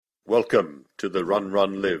Welcome to the Run,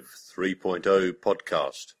 Run, Live 3.0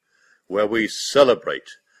 podcast, where we celebrate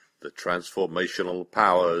the transformational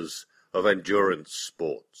powers of endurance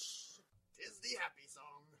sports. Tis the happy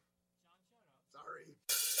song. Sorry.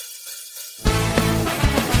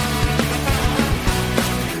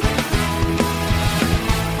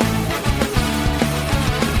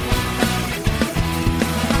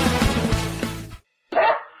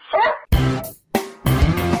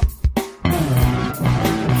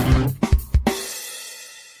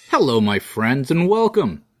 Hello, my friends, and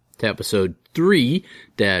welcome to episode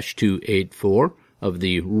 3-284 of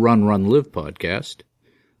the Run, Run, Live podcast.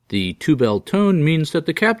 The two-bell tone means that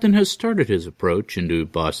the captain has started his approach into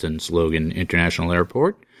Boston's Logan International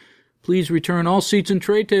Airport. Please return all seats and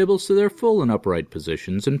tray tables to their full and upright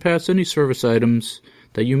positions and pass any service items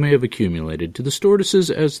that you may have accumulated to the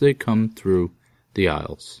stewardesses as they come through the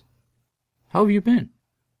aisles. How have you been?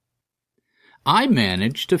 I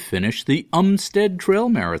managed to finish the Umstead Trail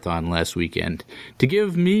Marathon last weekend to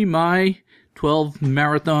give me my 12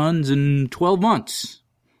 marathons in 12 months.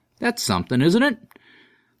 That's something, isn't it?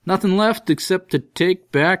 Nothing left except to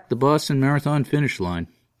take back the Boston Marathon finish line.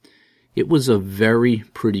 It was a very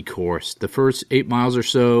pretty course. The first 8 miles or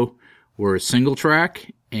so were single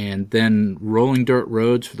track and then rolling dirt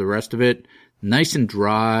roads for the rest of it. Nice and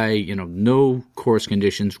dry, no course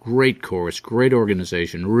conditions, great course, great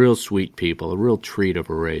organization, real sweet people, a real treat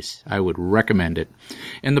of a race. I would recommend it.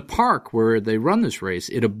 And the park where they run this race,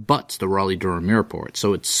 it abuts the Raleigh-Durham Airport,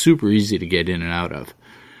 so it's super easy to get in and out of.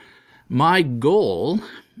 My goal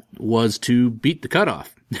was to beat the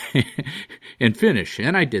cutoff and finish,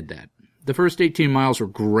 and I did that. The first 18 miles were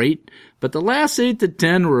great, but the last 8 to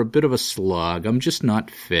 10 were a bit of a slog. I'm just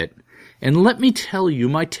not fit. And let me tell you,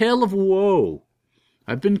 my tale of woe.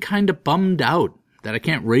 I've been kind of bummed out that I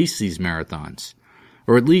can't race these marathons,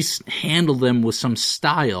 or at least handle them with some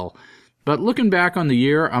style. But looking back on the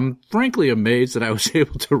year, I'm frankly amazed that I was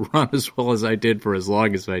able to run as well as I did for as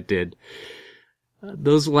long as I did.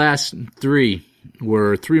 Those last 3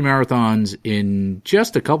 were 3 marathons in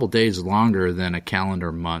just a couple days longer than a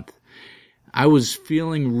calendar month. I was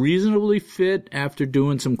feeling reasonably fit after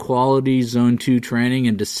doing some quality Zone 2 training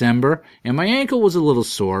in December, and my ankle was a little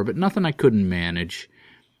sore, but nothing I couldn't manage.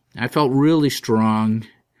 I felt really strong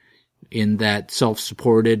in that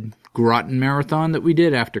self-supported Groton Marathon that we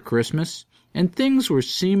did after Christmas, and things were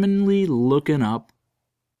seemingly looking up.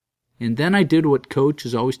 And then I did what Coach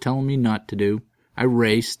is always telling me not to do. I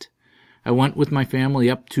raced. I went with my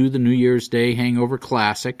family up to the New Year's Day Hangover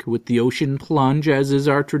Classic with the ocean plunge, as is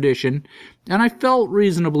our tradition, and I felt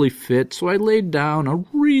reasonably fit, so I laid down a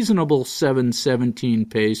reasonable 7:17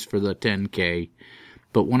 pace for the 10K.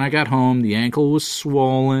 But when I got home, the ankle was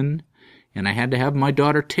swollen, and I had to have my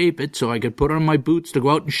daughter tape it so I could put on my boots to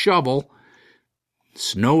go out and shovel.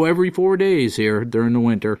 Snow every 4 days here during the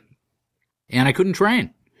winter. And I couldn't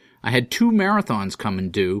train. I had 2 marathons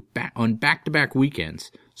coming due on back-to-back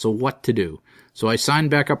weekends. So what to do? So I signed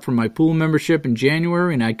back up for my pool membership in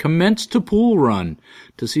January, and I commenced to pool run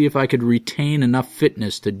to see if I could retain enough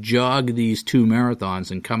fitness to jog these 2 marathons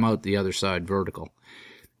and come out the other side vertical.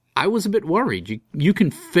 I was a bit worried. You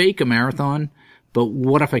can fake a marathon, but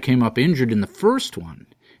what if I came up injured in the first one?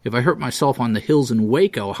 If I hurt myself on the hills in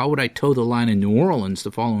Waco, how would I toe the line in New Orleans the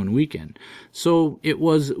following weekend? So it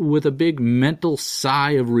was with a big mental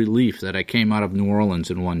sigh of relief that I came out of New Orleans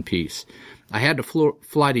in one piece. I had to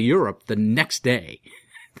fly to Europe the next day,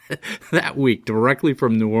 that week, directly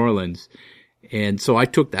from New Orleans. And so I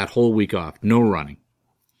took that whole week off, no running.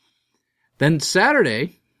 Then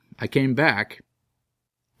Saturday, I came back,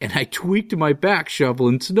 and I tweaked my back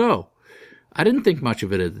shoveling snow. I didn't think much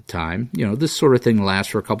of it at the time. This sort of thing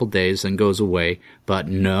lasts for a couple days and goes away. But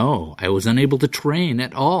no, I was unable to train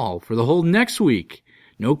at all for the whole next week.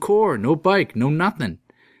 No core, no bike, no nothing.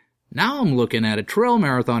 Now I'm looking at a trail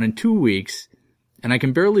marathon in 2 weeks, and I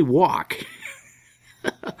can barely walk.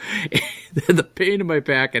 The pain in my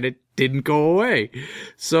back, and it didn't go away.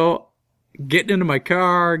 So getting into my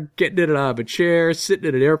car, getting in and out of a chair, sitting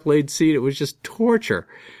in an airplane seat, it was just torture.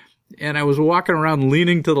 And I was walking around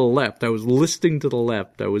leaning to the left. I was listing to the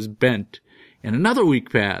left. I was bent. And another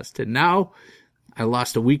week passed, and now I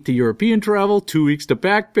lost a week to European travel, 2 weeks to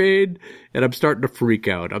back pain, and I'm starting to freak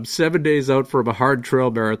out. I'm 7 days out from a hard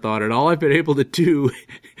trail marathon, and all I've been able to do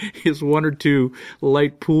is 1 or 2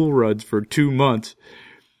 light pool runs for 2 months,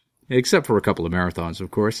 except for a couple of marathons,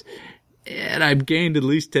 of course. And I've gained at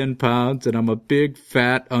least 10 pounds, and I'm a big,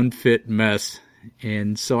 fat, unfit mess.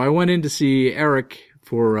 And so I went in to see Eric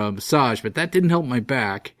for a massage, but that didn't help my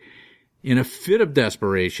back. In a fit of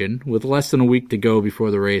desperation, with less than a week to go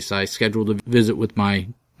before the race, I scheduled a visit with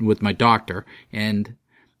my doctor, and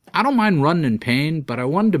I don't mind running in pain, but I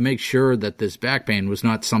wanted to make sure that this back pain was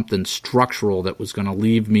not something structural that was going to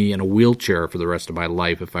leave me in a wheelchair for the rest of my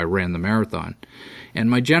life if I ran the marathon. And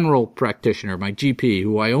my general practitioner, my GP,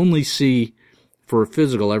 who I only see for a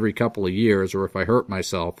physical every couple of years, or if I hurt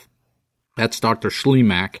myself, that's Dr.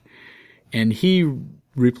 Schlemak, and he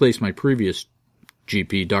replaced my previous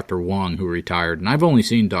GP, Dr. Wong, who retired, and I've only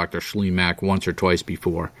seen Dr. Schlemak once or twice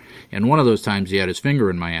before, and one of those times he had his finger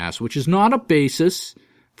in my ass, which is not a basis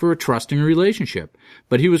for a trusting relationship.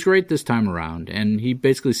 But he was great this time around, and he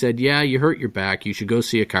basically said, yeah, you hurt your back, you should go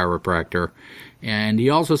see a chiropractor. And he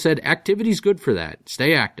also said, activity's good for that,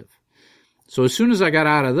 stay active. So as soon as I got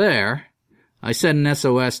out of there, I sent an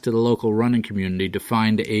SOS to the local running community to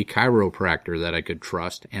find a chiropractor that I could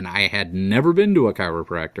trust, and I had never been to a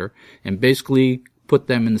chiropractor, and basically put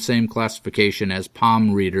them in the same classification as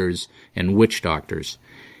palm readers and witch doctors.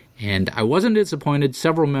 And I wasn't disappointed.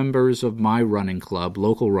 Several members of my running club,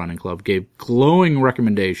 local running club, gave glowing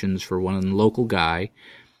recommendations for one local guy.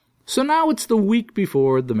 So now it's the week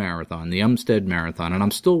before the marathon, the Umstead Marathon, and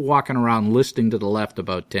I'm still walking around listing to the left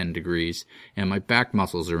about 10 degrees, and my back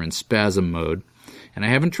muscles are in spasm mode, and I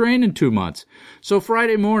haven't trained in 2 months. So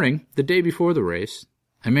Friday morning, the day before the race,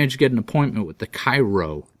 I managed to get an appointment with the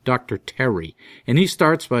chiro, Dr. Terry, and he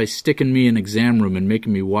starts by sticking me in an exam room and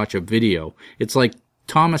making me watch a video. It's like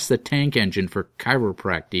Thomas the Tank Engine for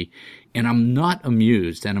chiropractic, and I'm not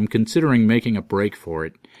amused, and I'm considering making a break for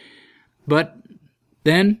it. But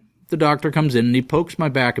then the doctor comes in and he pokes my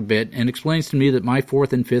back a bit and explains to me that my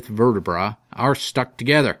fourth and fifth vertebrae are stuck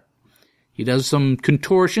together. He does some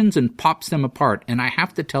contortions and pops them apart, and I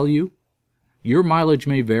have to tell you, your mileage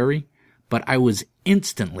may vary, but I was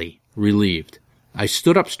instantly relieved. I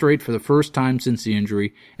stood up straight for the first time since the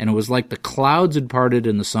injury, and it was like the clouds had parted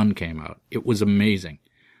and the sun came out. It was amazing.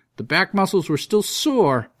 The back muscles were still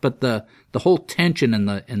sore, but the whole tension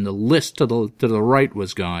and the list to the right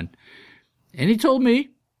was gone. And he told me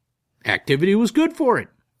activity was good for it.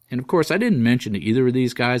 And of course, I didn't mention to either of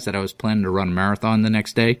these guys that I was planning to run a marathon the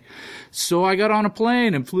next day. So I got on a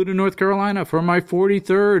plane and flew to North Carolina for my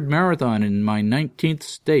 43rd marathon in my 19th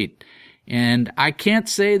state. And I can't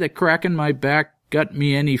say that cracking my back got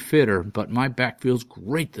me any fitter, but my back feels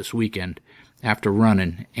great this weekend after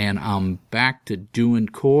running, and I'm back to doing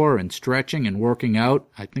core and stretching and working out.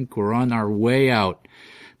 I think we're on our way out.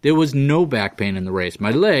 There was no back pain in the race.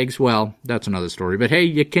 My legs, well, that's another story, but hey,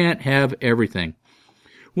 you can't have everything.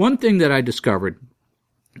 One thing that I discovered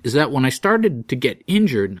is that when I started to get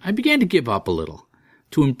injured, I began to give up a little,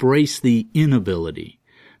 to embrace the inability.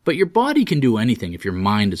 But your body can do anything if your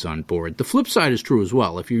mind is on board. The flip side is true as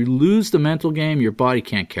well. If you lose the mental game, your body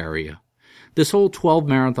can't carry you. This whole 12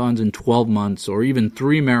 marathons in 12 months, or even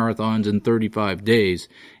 3 marathons in 35 days,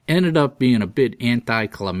 ended up being a bit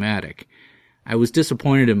anticlimactic. I was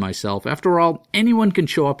disappointed in myself. After all, anyone can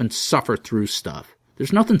show up and suffer through stuff.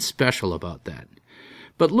 There's nothing special about that.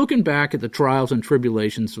 But looking back at the trials and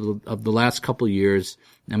tribulations of the last couple of years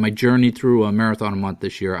and my journey through a marathon a month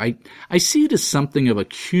this year, I see it as something of a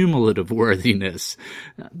cumulative worthiness.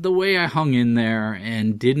 The way I hung in there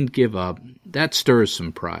and didn't give up, that stirs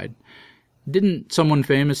some pride. Didn't someone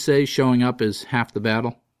famous say showing up is half the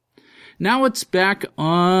battle? Now it's back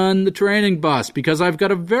on the training bus because I've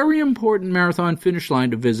got a very important marathon finish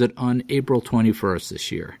line to visit on April 21st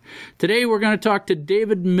this year. Today we're going to talk to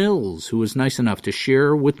David Mills, who was nice enough to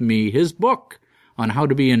share with me his book on how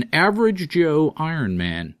to be an average Joe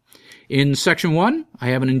Ironman. In Section 1, I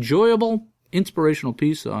have an enjoyable, inspirational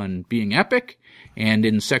piece on being epic, and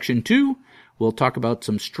in Section 2, we'll talk about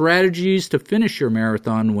some strategies to finish your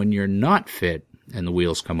marathon when you're not fit and the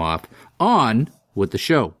wheels come off. On with the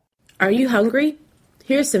show. Are you hungry?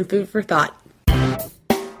 Here's some food for thought.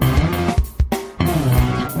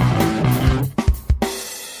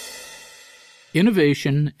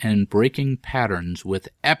 Innovation and breaking patterns with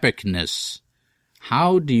epicness.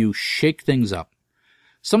 How do you shake things up?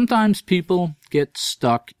 Sometimes people get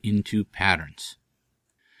stuck into patterns.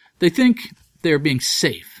 They think they're being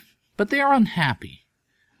safe, but they are unhappy.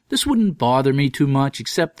 This wouldn't bother me too much,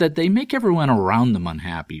 except that they make everyone around them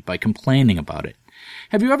unhappy by complaining about it.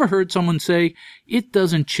 Have you ever heard someone say, "It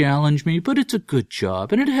doesn't challenge me, but it's a good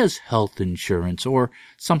job, and it has health insurance," or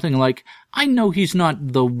something like, "I know he's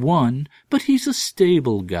not the one, but he's a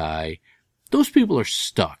stable guy"? Those people are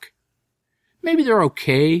stuck. Maybe they're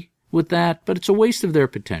okay with that, but it's a waste of their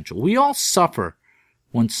potential. We all suffer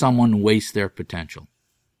when someone wastes their potential.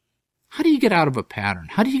 How do you get out of a pattern?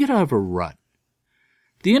 How do you get out of a rut?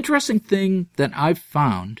 The interesting thing that I've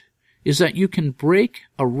found is that you can break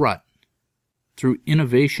a rut through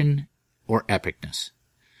innovation or epicness.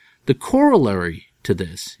 The corollary to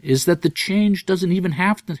this is that the change doesn't even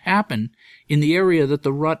have to happen in the area that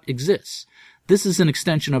the rut exists. This is an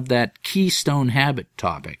extension of that keystone habit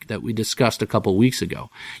topic that we discussed a couple weeks ago.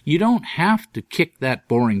 You don't have to kick that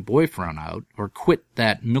boring boyfriend out or quit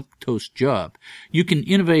that milquetoast job. You can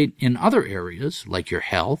innovate in other areas, like your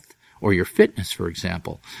health or your fitness, for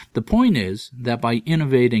example. The point is that by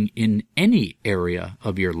innovating in any area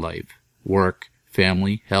of your life, work,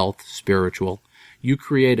 family, health, spiritual, you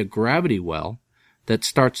create a gravity well that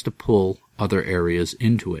starts to pull other areas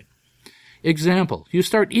into it. Example, you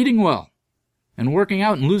start eating well and working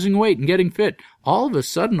out and losing weight and getting fit. All of a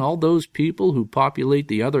sudden, all those people who populate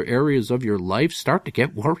the other areas of your life start to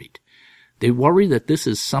get worried. They worry that this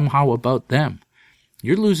is somehow about them.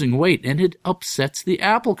 You're losing weight, and it upsets the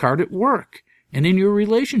apple cart at work and in your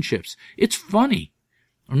relationships. It's funny,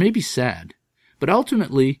 or maybe sad, but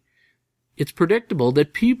ultimately, it's predictable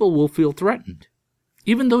that people will feel threatened.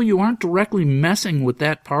 Even though you aren't directly messing with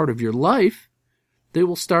that part of your life, they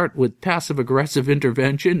will start with passive-aggressive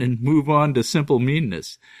intervention and move on to simple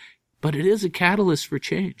meanness. But it is a catalyst for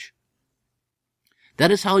change. That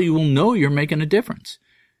is how you will know you're making a difference.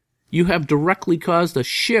 You have directly caused a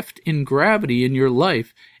shift in gravity in your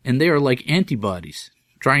life, and they are like antibodies,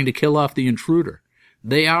 trying to kill off the intruder.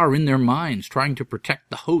 They are, in their minds, trying to protect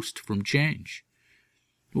the host from change.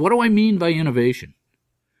 What do I mean by innovation?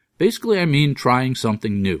 Basically, I mean trying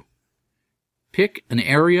something new. Pick an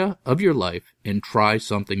area of your life and try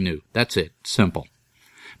something new. That's it. Simple.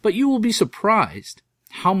 But you will be surprised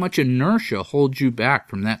how much inertia holds you back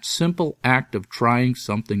from that simple act of trying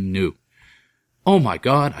something new. Oh my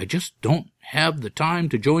God, I just don't have the time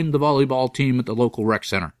to join the volleyball team at the local rec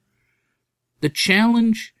center. The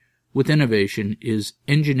challenge with innovation is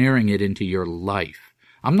engineering it into your life.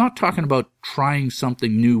 I'm not talking about trying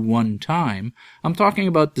something new one time. I'm talking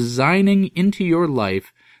about designing into your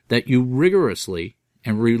life that you rigorously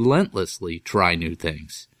and relentlessly try new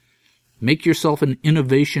things. Make yourself an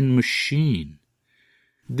innovation machine.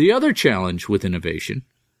 The other challenge with innovation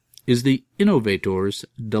is the innovator's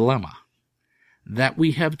dilemma that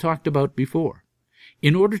we have talked about before.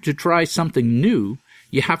 In order to try something new,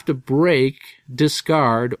 you have to break,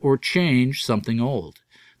 discard, or change something old.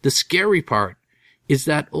 The scary part is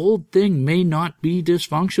that old thing may not be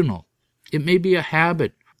dysfunctional. It may be a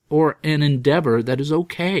habit or an endeavor that is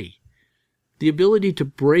okay. The ability to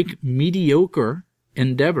break mediocre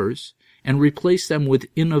endeavors and replace them with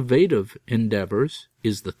innovative endeavors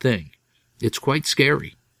is the thing. It's quite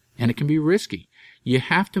scary, and it can be risky. You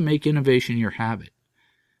have to make innovation your habit.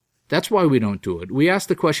 That's why we don't do it. We ask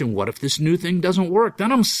the question, what if this new thing doesn't work?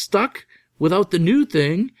 Then I'm stuck without the new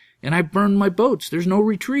thing, and I burn my boats. There's no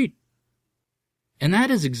retreat. And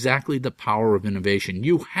that is exactly the power of innovation.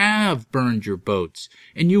 You have burned your boats,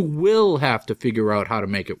 and you will have to figure out how to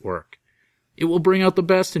make it work. It will bring out the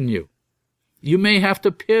best in you. You may have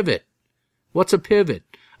to pivot. What's a pivot?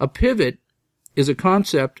 A pivot is a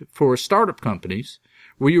concept for startup companies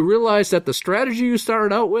where you realize that the strategy you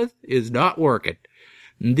started out with is not working.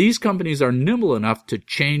 And these companies are nimble enough to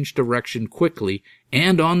change direction quickly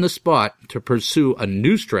and on the spot to pursue a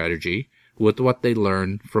new strategy with what they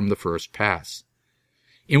learned from the first pass.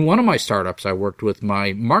 In one of my startups I worked with,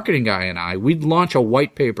 my marketing guy and I, we'd launch a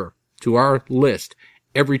white paper to our list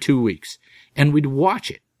every 2 weeks, and we'd watch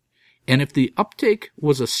it. And if the uptake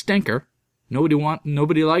was a stinker,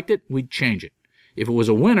 nobody liked it, we'd change it. If it was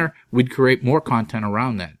a winner, we'd create more content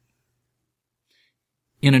around that.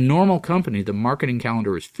 In a normal company, the marketing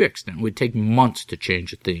calendar is fixed, and it would take months to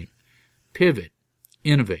change a theme. Pivot.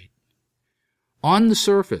 Innovate. On the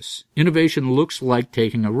surface, innovation looks like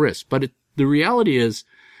taking a risk, but the reality is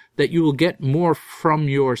that you will get more from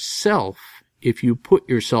yourself if you put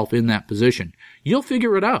yourself in that position. You'll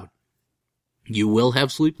figure it out. You will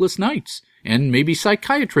have sleepless nights and maybe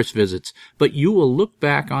psychiatrist visits, but you will look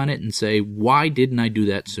back on it and say, why didn't I do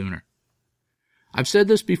that sooner? I've said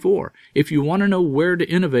this before. If you want to know where to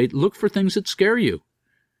innovate, look for things that scare you.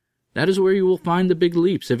 That is where you will find the big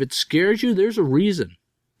leaps. If it scares you, there's a reason.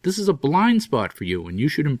 This is a blind spot for you, and you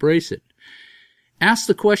should embrace it. Ask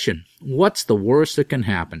the question, what's the worst that can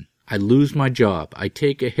happen? I lose my job. I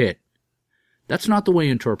take a hit. That's not the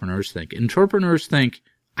way entrepreneurs think. Entrepreneurs think,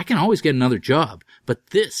 I can always get another job, but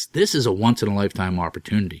this is a once-in-a-lifetime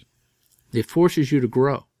opportunity. It forces you to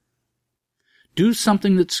grow. Do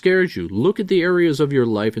something that scares you. Look at the areas of your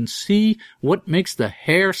life and see what makes the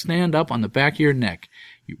hair stand up on the back of your neck.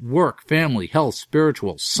 Work, family, health,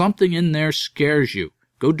 spiritual. Something in there scares you.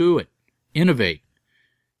 Go do it. Innovate.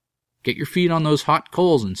 Get your feet on those hot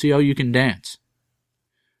coals and see how you can dance.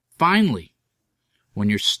 Finally, when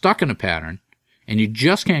you're stuck in a pattern and you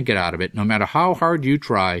just can't get out of it, no matter how hard you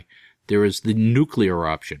try, there is the nuclear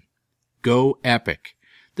option. Go epic.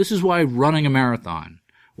 This is why running a marathon,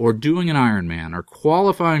 or doing an Ironman, or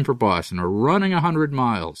qualifying for Boston, or running 100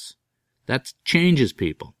 miles, that changes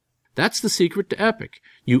people. That's the secret to epic.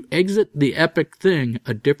 You exit the epic thing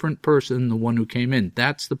a different person than the one who came in.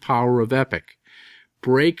 That's the power of epic.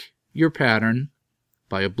 Break your pattern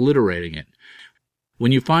by obliterating it.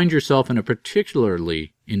 When you find yourself in a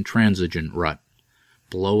particularly intransigent rut,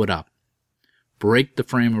 blow it up. Break the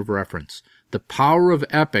frame of reference. The power of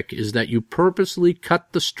epic is that you purposely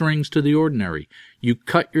cut the strings to the ordinary. You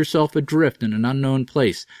cut yourself adrift in an unknown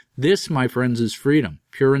place. This, my friends, is freedom,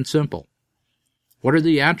 pure and simple. What are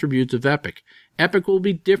the attributes of epic? Epic will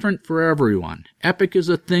be different for everyone. Epic is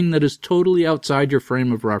a thing that is totally outside your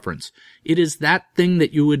frame of reference. It is that thing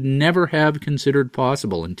that you would never have considered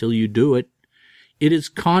possible until you do it. It is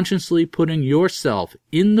consciously putting yourself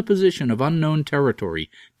in the position of unknown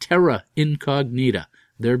territory, terra incognita.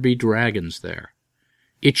 There be dragons there.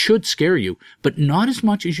 It should scare you, but not as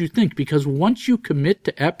much as you think, because once you commit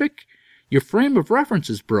to epic, your frame of reference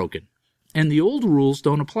is broken, and the old rules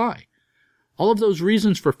don't apply. All of those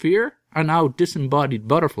reasons for fear are now disembodied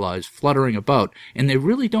butterflies fluttering about, and they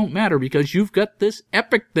really don't matter because you've got this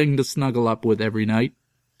epic thing to snuggle up with every night.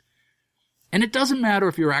 And it doesn't matter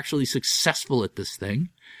if you're actually successful at this thing.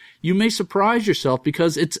 You may surprise yourself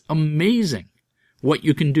because it's amazing what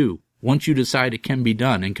you can do once you decide it can be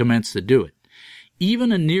done and commence to do it.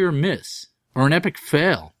 Even a near miss or an epic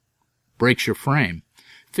fail breaks your frame.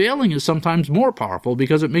 Failing is sometimes more powerful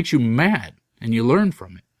because it makes you mad and you learn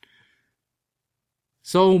from it.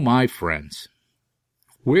 So, my friends,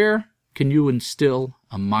 where can you instill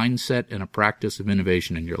a mindset and a practice of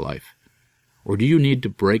innovation in your life? Or do you need to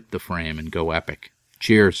break the frame and go epic?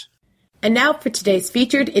 Cheers. And now for today's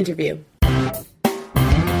featured interview.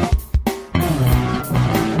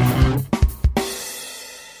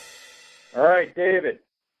 All right, David.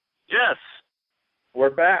 Yes.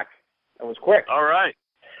 We're back. That was quick. All right.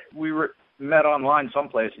 We met online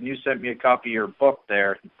someplace, and you sent me a copy of your book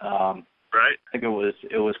there. Right. I think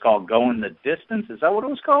it was called Going the Distance. Is that what it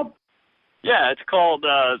was called? Yeah, it's called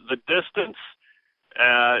The Distance.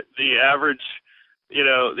 The average,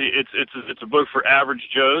 it's a book for average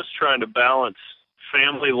Joes trying to balance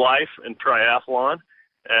family life and triathlon,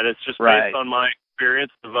 and it's just based on my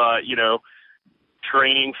experience of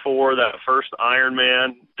training for that first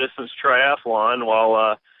Ironman distance triathlon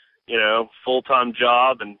while full-time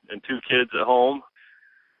job and 2 kids at home.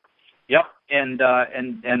 Yep, and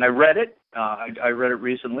I read it. I read it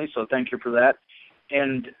recently, so thank you for that.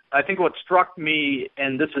 And I think what struck me,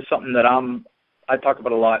 and this is something that I talk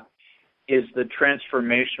about a lot, is the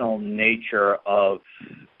transformational nature of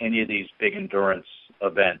any of these big endurance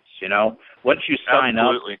events. Once you sign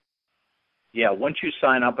Absolutely. up, once you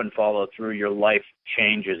sign up and follow through, your life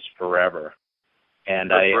changes forever. And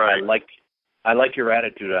That's right. I like your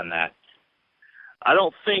attitude on that. I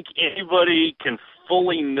don't think anybody can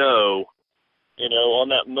fully know, on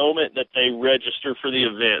that moment that they register for the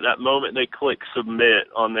event, that moment they click submit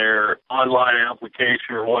on their online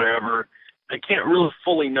application or whatever, they can't really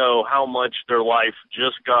fully know how much their life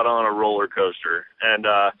just got on a roller coaster. And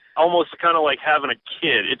almost kind of like having a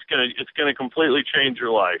kid, it's gonna completely change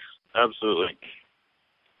your life. Absolutely.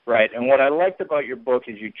 Right, and what I liked about your book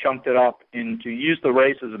is you chunked it up into, use the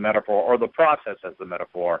race as a metaphor, or the process as a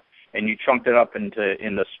metaphor, and you chunked it up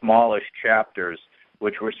into smallish chapters,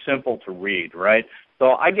 which were simple to read, right?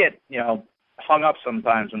 So I get, hung up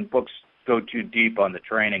sometimes when books go too deep on the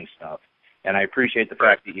training stuff, and I appreciate the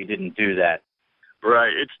fact that you didn't do that.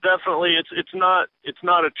 Right. It's definitely it's not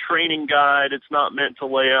a training guide. It's not meant to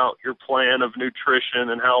lay out your plan of nutrition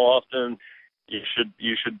and how often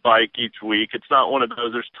you should bike each week. It's not one of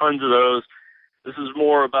those. There's tons of those. This is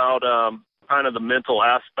more about kind of the mental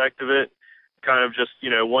aspect of it, kind of just,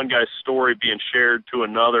 one guy's story being shared to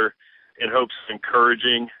another in hopes of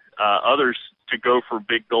encouraging others to go for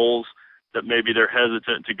big goals that maybe they're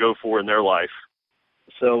hesitant to go for in their life.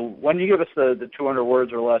 So when you give us the 200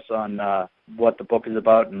 words or less on what the book is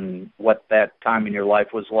about and what that time in your life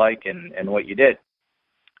was like and what you did.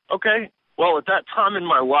 Okay. Well, at that time in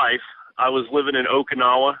my life, I was living in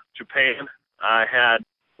Okinawa, Japan. I had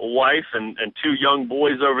a wife and 2 young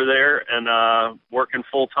boys over there and working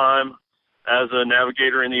full-time as a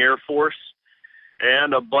navigator in the Air Force.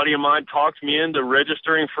 And a buddy of mine talked me into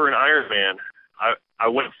registering for an Ironman. I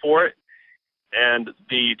went for it. And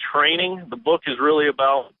the training, the book is really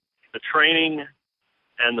about the training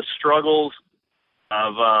and the struggles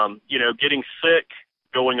of, getting sick,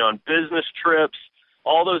 going on business trips,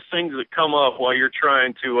 all those things that come up while you're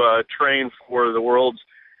trying to train for the world's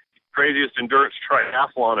craziest endurance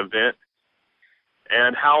triathlon event.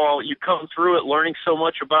 and how you come through it learning so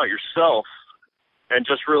much about yourself and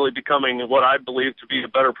just really becoming what I believe to be a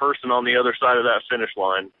better person on the other side of that finish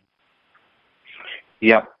line.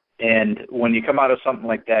 Yep. And when you come out of something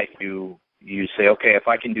like that, you say, okay, if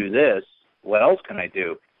I can do this, what else can I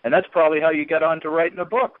do? And that's probably how you get on to writing a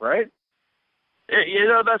book, right? You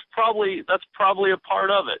know, that's probably a part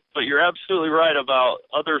of it. But you're absolutely right about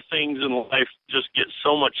other things in life just get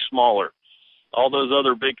so much smaller. All those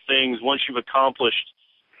other big things, once you've accomplished,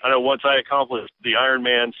 once I accomplished the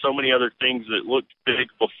Ironman, so many other things that looked big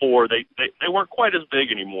before, they weren't quite as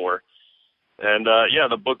big anymore. And, yeah,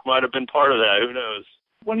 the book might have been part of that. Who knows?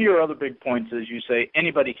 One of your other big points is you say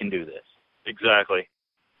anybody can do this. Exactly.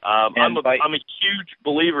 I'm a huge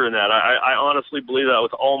believer in that. I honestly believe that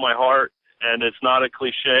with all my heart, and it's not a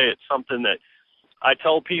cliche. It's something that I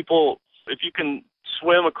tell people, if you can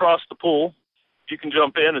swim across the pool, if you can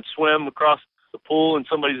jump in and swim across the pool in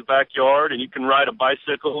somebody's backyard, and you can ride a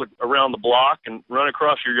bicycle around the block and run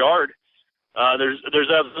across your yard, there's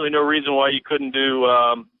absolutely no reason why you couldn't do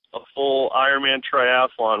a full Ironman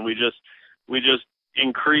triathlon. We just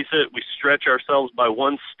increase it. We stretch ourselves by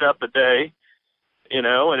one step a day, you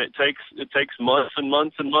know, and it takes months and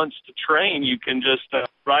months and months to train. You can just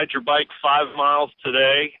ride your bike 5 miles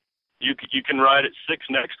today. You can ride it 6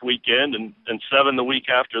 next weekend and 7 the week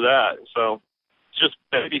after that. So it's just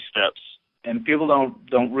baby steps. And people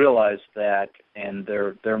don't realize that, and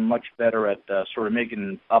they're much better at sort of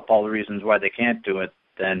making up all the reasons why they can't do it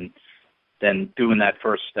than doing that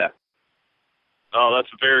first step. Oh,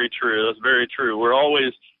 that's very true. That's very true.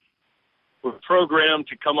 We're programmed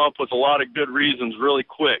to come up with a lot of good reasons really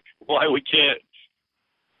quick why we can't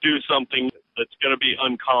do something that's going to be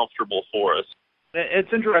uncomfortable for us.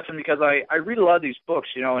 It's interesting because I read a lot of these books,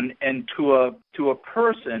 you know, and to a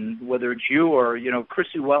person, whether it's you or, you know,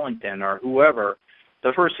 Chrissy Wellington or whoever,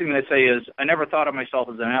 the first thing they say is, I never thought of myself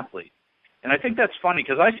as an athlete. And I think that's funny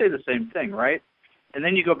because I say the same thing, right? And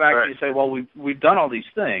then you go back and you say, well, we've done all these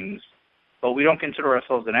things, but we don't consider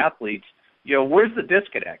ourselves an athlete. You know, where's the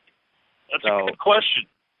disconnect? That's a good question.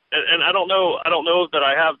 And I don't know that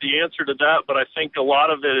I have the answer to that, but I think a lot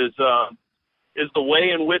of it is the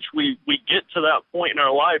way in which we get to that point in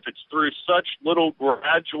our life. It's through such little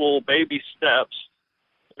gradual baby steps.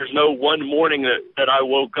 There's no one morning that I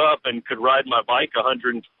woke up and could ride my bike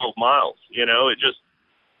 112 miles. You know,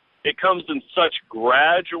 it comes in such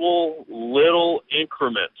gradual little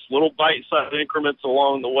increments, little bite-sized increments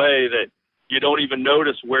along the way that you don't even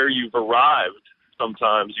notice where you've arrived.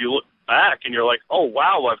 Sometimes you look back and you're like, oh,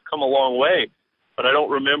 wow, I've come a long way, but I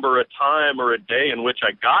don't remember a time or a day in which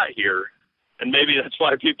I got here. And maybe that's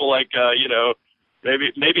why people like, you know,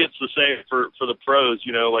 maybe it's the same for the pros,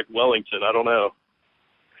 you know, like Wellington. I don't know.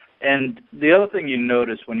 And the other thing you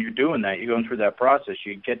notice when you're doing that, you're going through that process,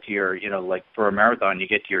 you get to your, you know, like for a marathon, you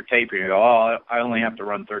get to your tape and you go, oh, I only have to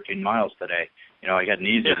run 13 miles today. You know, I got an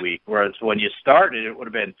easy week. Whereas when you started, it would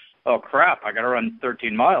have been, oh, crap, I got to run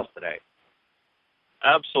 13 miles today.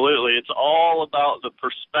 Absolutely. It's all about the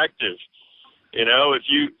perspective. You know, if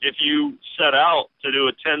you set out to do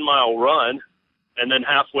a 10-mile run and then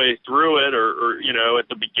halfway through it or, you know, at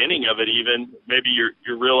the beginning of it even, maybe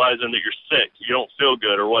you're realizing that you're sick, you don't feel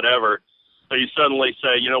good or whatever. So you suddenly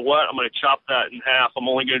say, you know what, I'm going to chop that in half. I'm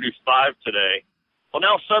only going to do 5 today. Well,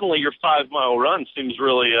 now suddenly your 5-mile run seems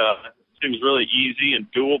really easy and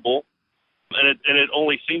doable. And it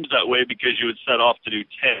only seems that way because you had set off to do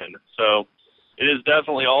 10. So it is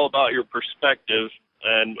definitely all about your perspective.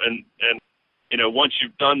 And you know, once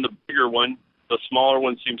you've done the bigger one, the smaller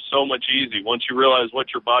one seems so much easy. Once you realize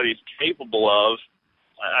what your body's capable of,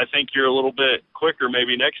 I think you're a little bit quicker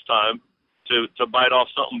maybe next time to bite off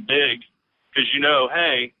something big because you know,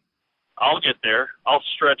 hey, I'll get there. I'll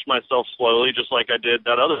stretch myself slowly just like I did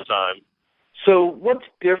that other time. So what's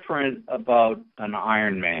different about an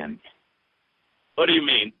Ironman? What do you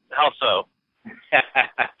mean? How so?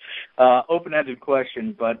 Open-ended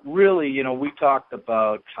question, but really, you know, we talked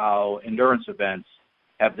about how endurance events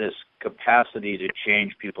have this capacity to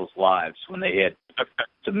change people's lives when they hit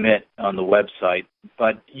submit on the website.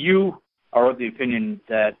 But you are of the opinion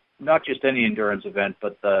that not just any endurance event,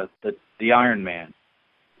 but the Ironman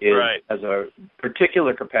has a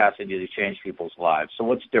particular capacity to change people's lives. So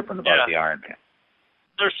what's different about the Ironman?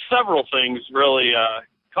 There's several things, really. A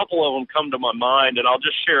couple of them come to my mind, and I'll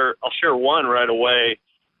share one right away.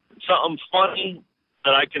 Something funny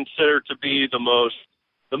that I consider to be the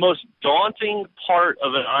most daunting part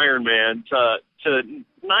of an Ironman to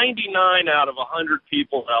 99 out of 100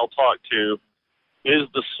 people that I'll talk to is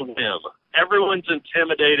the swim. Everyone's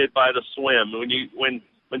intimidated by the swim.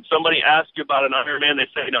 When somebody asks you about an Ironman, they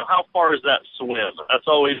say, how far is that swim? That's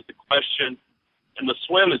always the question. and the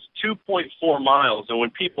swim is 2.4 miles. And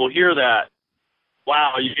when people hear that,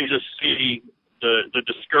 wow, you can just see the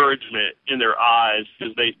discouragement in their eyes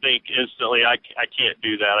because they think instantly, I can't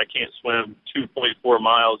do that. I can't swim 2.4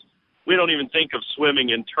 miles. We don't even think of swimming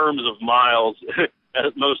in terms of miles,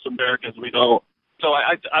 as most Americans we don't. So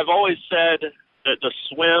I've always said that the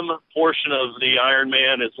swim portion of the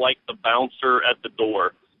Ironman is like the bouncer at the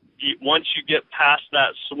door. Once you get past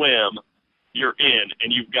that swim, you're in and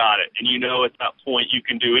you've got it. And you know at that point you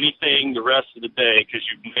can do anything the rest of the day because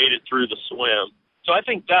you've made it through the swim. So I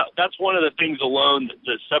think that's one of the things alone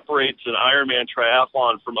that separates an Ironman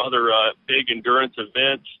triathlon from other big endurance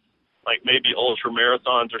events, like maybe ultra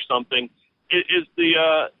marathons or something, is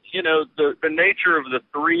the nature of the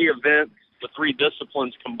three events, the three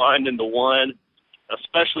disciplines combined into one,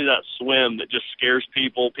 especially that swim that just scares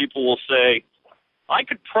people. People will say, I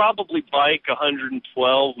could probably bike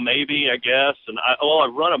 112 maybe, I guess, and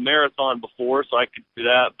I've run a marathon before, so I could do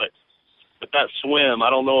that, but that swim,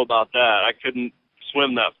 I don't know about that. I couldn't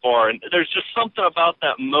swim that far. And there's just something about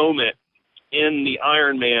that moment in the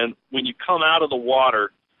Ironman when you come out of the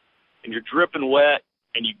water and you're dripping wet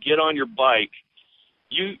and you get on your bike,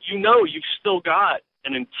 you know you've still got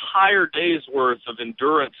an entire day's worth of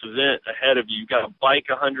endurance event ahead of you. You've got to bike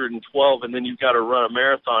 112 and then you've got to run a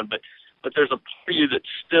marathon, but there's a part of you that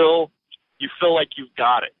still, you feel like you've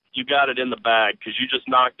got it. You got it in the bag because you just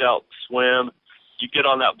knocked out the swim. You get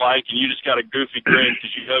on that bike and you just got a goofy grin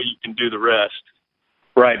because you know you can do the rest.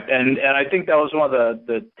 Right, and I think that was one of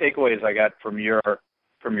the takeaways I got from your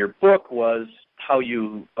book was how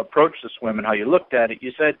you approached the swim and how you looked at it.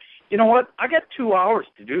 You said, you know what, I got 2 hours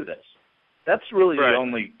to do this. That's really right. The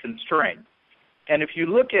only constraint. And if you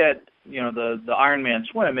look at the Ironman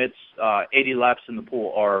swim, it's 80 laps in the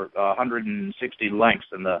pool or 160 lengths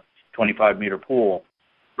in the 25-meter pool.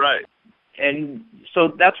 Right. And so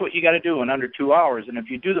that's what you got to do in under 2 hours. And if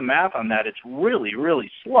you do the math on that, it's really,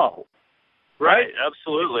 really slow. Right,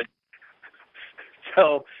 absolutely.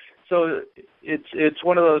 So it's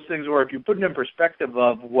one of those things where if you put it in perspective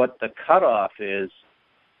of what the cutoff is,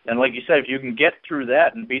 and like you said, if you can get through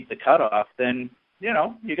that and beat the cutoff, then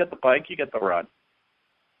you get the bike, you get the run.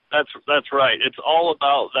 That's right. It's all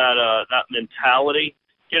about that mentality.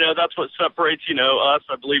 That's what separates us.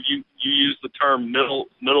 I believe you use the term middle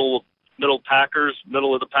packers,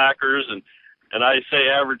 middle of the packers, and I say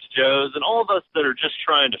average Joes, and all of us that are just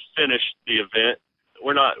trying to finish the event.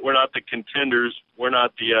 We're not the contenders. We're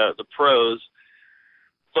not the pros.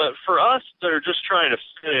 But for us that are just trying to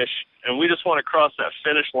finish, and we just want to cross that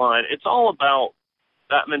finish line, it's all about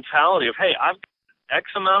that mentality of, hey, I've got X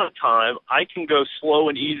amount of time. I can go slow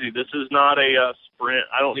and easy. This is not a sprint.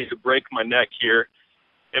 I don't need to break my neck here.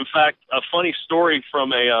 In fact, a funny story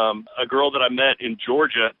from a girl that I met in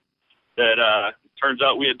Georgia that turns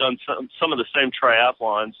out we had done some of the same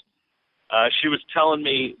triathlons. She was telling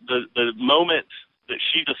me the moment that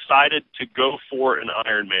she decided to go for an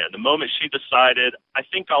Ironman, the moment she decided, I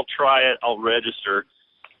think I'll try it, I'll register,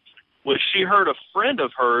 was she heard a friend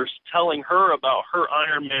of hers telling her about her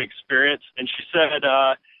Ironman experience, and she said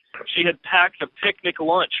she had packed a picnic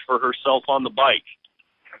lunch for herself on the bike.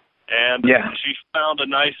 And she found a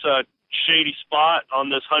nice shady spot on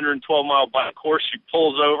this 112-mile bike course. She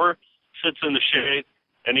pulls over, sits in the shade,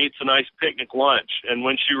 and eats a nice picnic lunch. And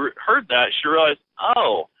when she heard that, she realized,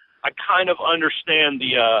 oh, I kind of understand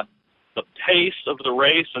the pace of the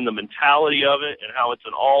race and the mentality of it and how it's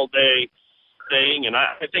an all-day thing. And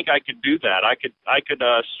I think I could do that. I could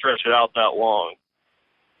stretch it out that long.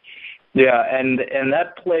 Yeah, and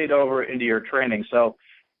that played over into your training. So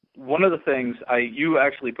one of the things you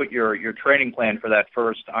actually put your training plan for that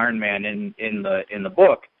first Ironman in the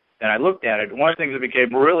book, and I looked at it. One of the things that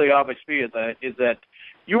became really obvious to me is that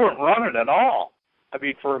you weren't running at all. I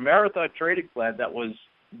mean, for a marathon training plan, that was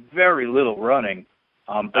very little running.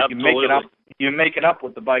 But you make it up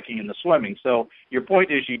with the biking and the swimming. So your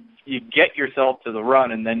point is you get yourself to the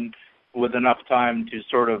run, and then with enough time to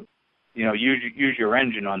sort of use your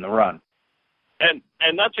engine on the run. And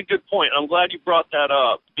that's a good point. I'm glad you brought that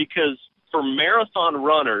up, because for marathon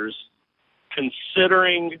runners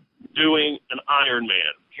considering doing an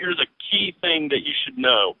Ironman, here's a key thing that you should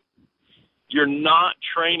know. You're not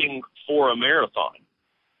training for a marathon.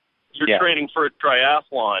 You're training for a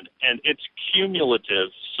triathlon, and it's cumulative.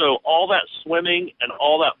 So all that swimming and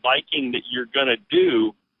all that biking that you're going to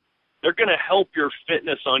do, they're going to help your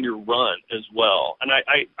fitness on your run as well. And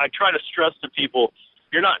I try to stress to people,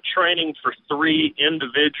 you're not training for 3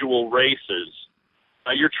 individual races.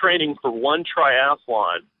 You're training for one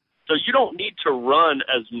triathlon. So you don't need to run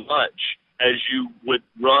as much as you would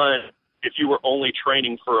run if you were only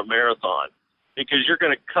training for a marathon, because you're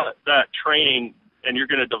going to cut that training and you're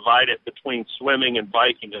going to divide it between swimming and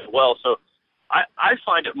biking as well. So I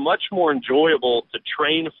find it much more enjoyable to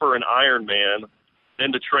train for an Ironman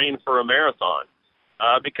than to train for a marathon,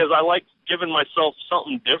 because I like giving myself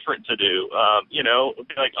something different to do.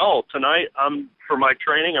 Be like, oh, tonight for my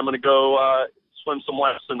training, I'm going to go swim some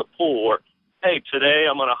laps in the pool, or hey, today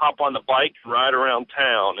I'm going to hop on the bike and ride around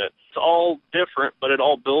town. It's all different, but it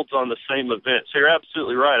all builds on the same event. So you're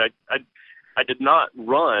absolutely right. I did not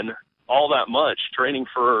run all that much training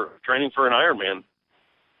for an Ironman.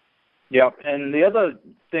 Yep, and the other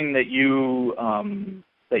thing that you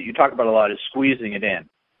talk about a lot is squeezing it in.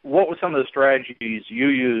 What were some of the strategies you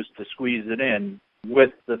used to squeeze it in with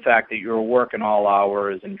the fact that you were working all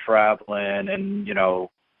hours and traveling and,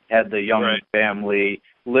 had the young family,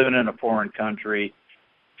 living in a foreign country?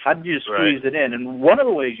 How did you squeeze it in? And one of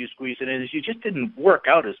the ways you squeeze it in is you just didn't work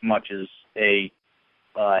out as much as a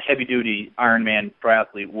heavy-duty Ironman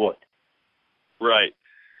triathlete would. Right.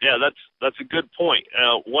 Yeah, that's a good point.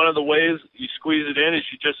 One of the ways you squeeze it in is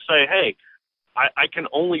you just say, hey, I can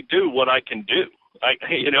only do what I can do.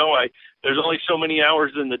 There's only so many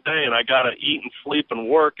hours in the day, and I got to eat and sleep and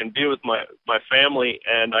work and be with my family,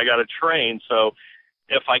 and I got to train. So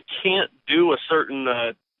if I can't do a certain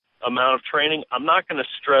amount of training, I'm not going to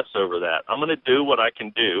stress over that. I'm going to do what I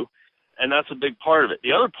can do, and that's a big part of it.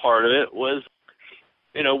 The other part of it was,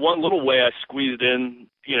 one little way I squeezed in,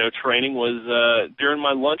 training was during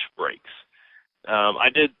my lunch breaks.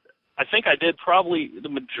 I think I did probably the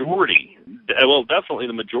majority, well, definitely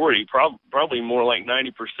the majority, probably more like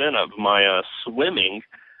 90% of my swimming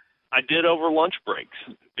I did over lunch breaks,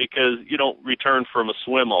 because you don't return from a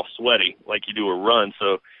swim all sweaty like you do a run.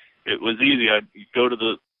 So it was easy. I'd go to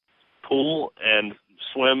the pool and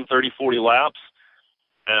swim 30, 40 laps,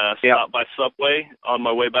 stop by Subway on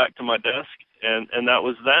my way back to my desk, and that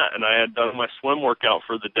was that. And I had done my swim workout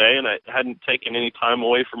for the day, and I hadn't taken any time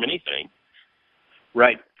away from anything.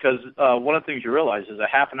 Right, because one of the things you realize is a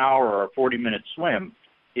half an hour or a 40-minute swim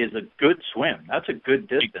is a good swim. That's a good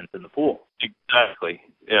distance in the pool. Exactly,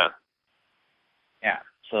 yeah. Yeah,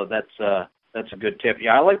 so that's a good tip.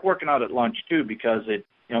 Yeah, I like working out at lunch, too, because it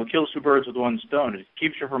kills two birds with one stone. It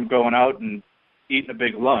keeps you from going out and eating a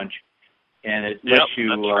big lunch, and it lets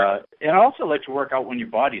you it also lets you work out when your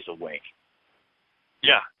body's awake.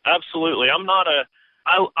 Yeah, absolutely. I'm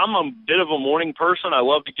a bit of a morning person. I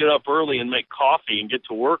love to get up early and make coffee and get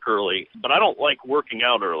to work early, but I don't like working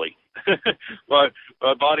out early. my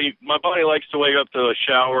body likes to wake up to a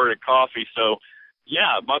shower and a coffee. So,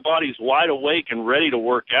 yeah, my body's wide awake and ready to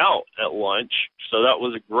work out at lunch. So that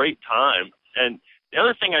was a great time. And the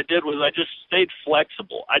other thing I did was I just stayed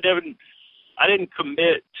flexible. I didn't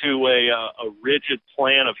commit to a rigid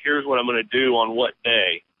plan of here's what I'm going to do on what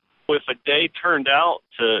day. If a day turned out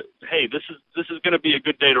to, hey, this is going to be a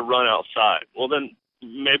good day to run outside, well, then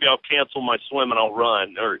maybe I'll cancel my swim and I'll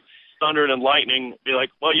run. Or thunder and lightning, be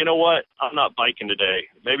like, well, you know what? I'm not biking today.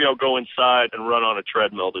 Maybe I'll go inside and run on a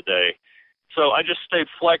treadmill today. So I just stayed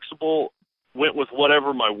flexible, went with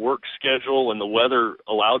whatever my work schedule and the weather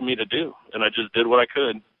allowed me to do, and I just did what I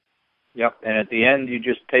could. Yep, and at the end, you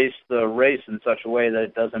just pace the race in such a way that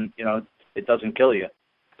it doesn't kill you.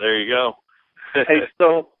 There you go. Hey,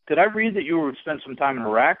 so did I read that you spent some time in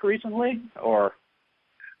Iraq recently, or?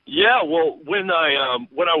 Yeah, well, when I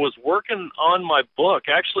was working on my book,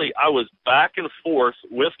 actually, I was back and forth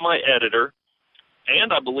with my editor,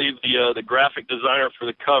 and I believe the graphic designer for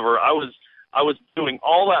the cover. I was doing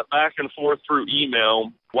all that back and forth through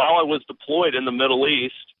email while I was deployed in the Middle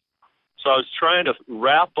East. So I was trying to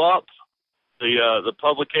wrap up the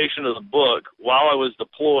publication of the book while I was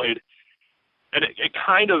deployed. And it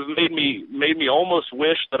kind of made me almost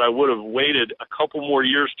wish that I would have waited a couple more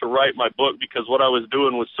years to write my book, because what I was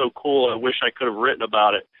doing was so cool. I wish I could have written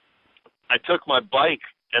about it. I took my bike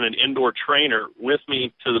and an indoor trainer with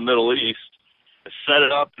me to the Middle East. I set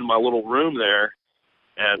it up in my little room there.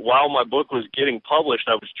 And while my book was getting published,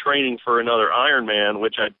 I was training for another Ironman,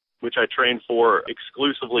 which I trained for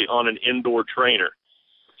exclusively on an indoor trainer.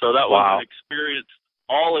 So that was an experience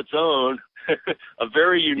all its own, a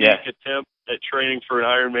very unique attempt at training for an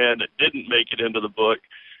Ironman that didn't make it into the book,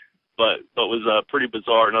 but was pretty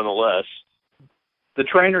bizarre nonetheless. The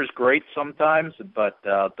trainer's great sometimes, but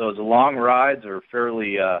those long rides are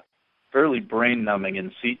fairly brain-numbing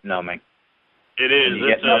and seat-numbing. It is.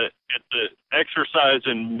 It's an exercise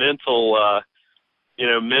in mental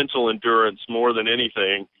endurance more than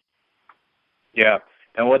anything. Yeah.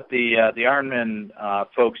 And what the Ironman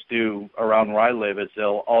folks do around where I live is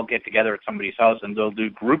they'll all get together at somebody's house and they'll do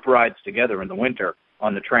group rides together in the winter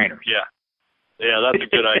on the trainers. Yeah, that's a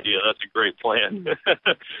good idea. That's a great plan.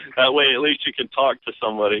 That way, at least you can talk to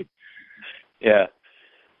somebody. Yeah.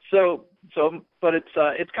 But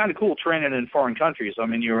it's kind of cool training in foreign countries. I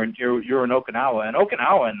mean, you're in Okinawa, and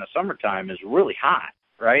Okinawa in the summertime is really hot,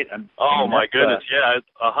 right? Oh my goodness, yeah, it's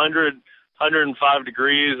 105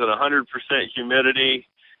 degrees and 100% humidity.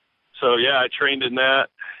 So yeah, I trained in that,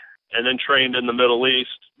 and then trained in the Middle East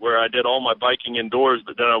where I did all my biking indoors.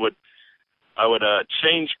 But then I would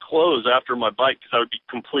change clothes after my bike because I would be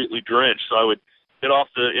completely drenched. So I would get off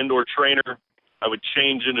the indoor trainer, I would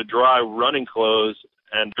change into dry running clothes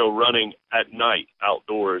and go running at night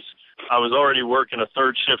outdoors. I was already working a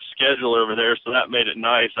third shift schedule over there, so that made it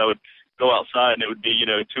nice. I would go outside and it would be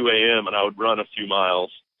 2 a.m. and I would run a few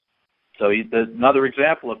miles. So another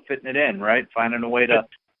example of fitting it in, right? Finding a way to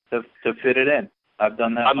fit it in. I've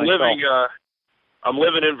done that myself. I'm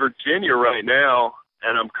living in Virginia right now,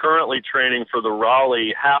 and I'm currently training for the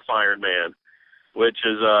Raleigh Half Ironman, which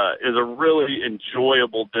is a really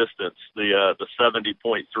enjoyable distance, the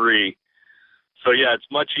 70.3. So yeah, it's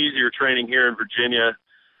much easier training here in Virginia.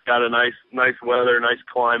 Got a nice weather, nice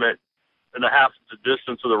climate, and a half the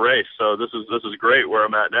distance of the race. So this is great where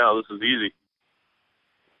I'm at now. This is easy.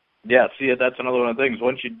 Yeah, see, that's another one of the things.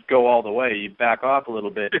 Once you go all the way, you back off a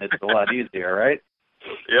little bit, and it's a lot easier, right?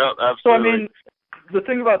 Yeah, absolutely. So, I mean, the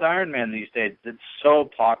thing about the Ironman these days, it's so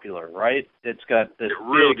popular, right? It's got this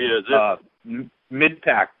big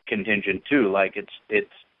mid-pack contingent, too. Like, it's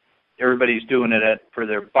everybody's doing it for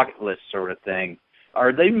their bucket list sort of thing.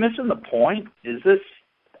 Are they missing the point?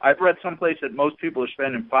 I've read someplace that most people are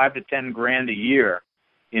spending $5,000 to $10,000 a year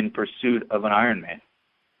in pursuit of an Ironman,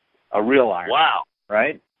 a real Ironman. Wow.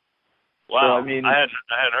 Right? Wow. So, I mean, I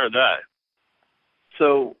hadn't heard that.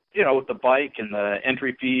 So, with the bike and the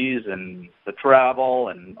entry fees and the travel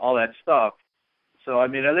and all that stuff. So, I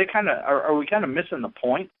mean, are we kind of missing the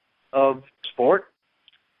point of sport?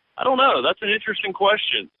 I don't know. That's an interesting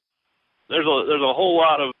question. There's a whole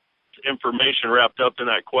lot of information wrapped up in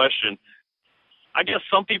that question. I guess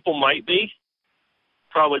some people might be.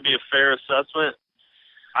 Probably be a fair assessment.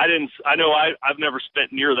 I've never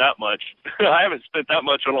spent near that much. I haven't spent that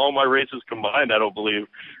much on all my races combined, I don't believe.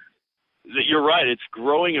 You're right. It's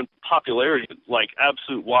growing in popularity like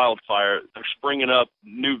absolute wildfire. They're springing up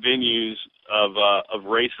new venues of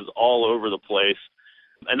races all over the place.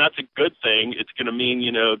 And that's a good thing. It's going to mean,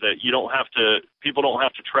 that people don't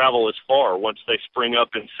have to travel as far once they spring up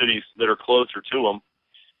in cities that are closer to them.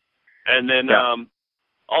 And then,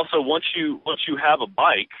 also once you have a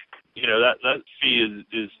bike, that fee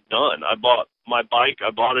is done. I bought my bike.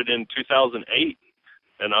 I bought it in 2008,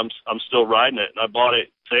 and I'm still riding it. And I bought it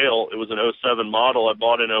sale. It was an 07 model. I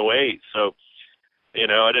bought it in 08. So,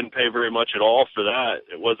 I didn't pay very much at all for that.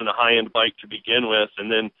 It wasn't a high-end bike to begin with. And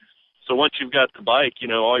then, so once you've got the bike,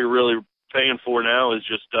 all you're really paying for now is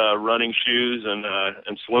just running shoes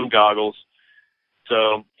and swim goggles.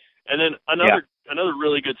 So, and then another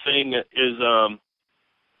really good thing is,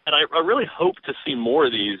 and I really hope to see more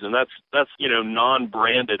of these, and that's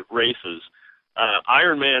non-branded races.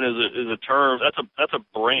 Ironman is a term. That's a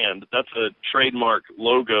brand. That's a trademark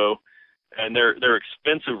logo, and they're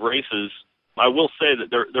expensive races. I will say that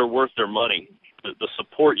they're worth their money. The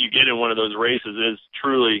support you get in one of those races is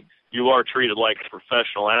truly, you are treated like a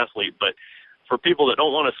professional athlete. But for people that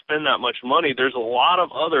don't want to spend that much money, there's a lot of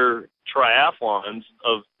other triathlons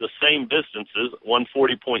of the same distances,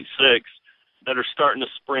 140.6, that are starting to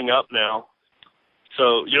spring up now.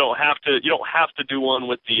 So you don't have to do one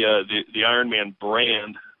with the Ironman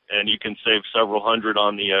brand, and you can save several hundred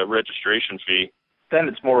on the registration fee. Then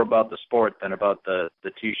it's more about the sport than about the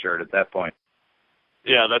T-shirt at that point.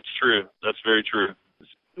 Yeah, that's true. That's very true.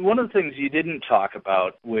 One of the things you didn't talk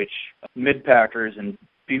about, which mid-packers and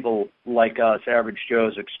people like us, average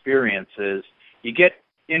Joes, experience is you get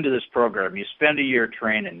into this program, you spend a year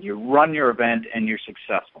training, you run your event, and you're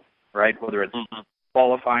successful, right? Whether it's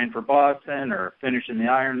qualifying for Boston or finishing the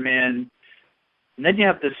Ironman. And then you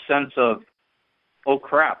have this sense of, oh,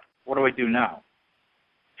 crap, what do I do now?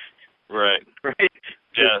 Right. Right?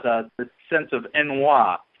 Yeah. This sense of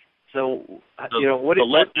ennui. So, what do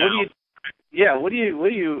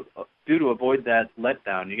you do to avoid that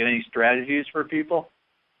letdown? You got any strategies for people?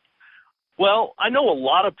 Well, I know a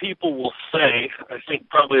lot of people will say, I think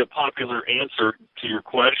probably a popular answer to your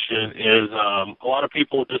question is a lot of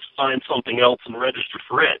people just find something else and register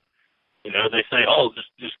for it. They say, oh,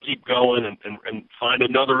 just keep going and find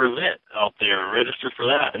another event out there and register for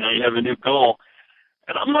that, and now you have a new goal.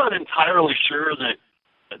 And I'm not entirely sure that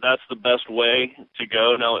that's the best way to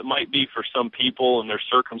go. Now, it might be for some people and their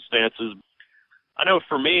circumstances. I know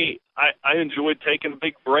for me, I enjoyed taking a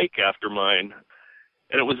big break after mine.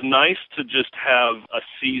 And it was nice to just have a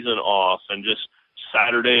season off and just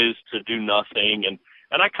Saturdays to do nothing. And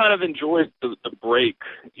And I kind of enjoyed the break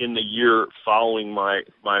in the year following my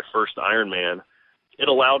first Ironman. It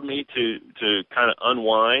allowed me to kind of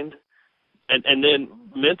unwind, and then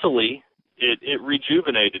mentally it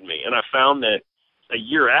rejuvenated me. And I found that a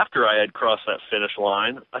year after I had crossed that finish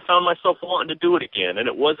line, I found myself wanting to do it again. And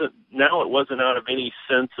it wasn't out of any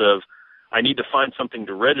sense of I need to find something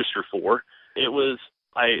to register for. It was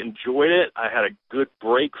I enjoyed it. I had a good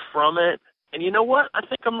break from it. And you know what? I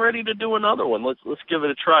think I'm ready to do another one. Let's give it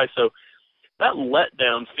a try. So that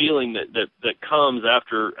letdown feeling that comes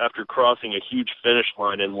after crossing a huge finish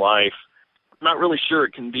line in life, I'm not really sure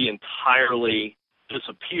it can be entirely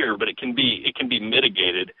disappear, but it can be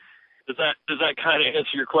mitigated. Does that kind of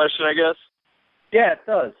answer your question, I guess? Yeah, it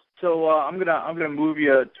does. So I'm gonna move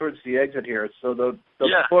you towards the exit here. So the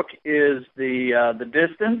book is the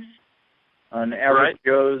Distance, an average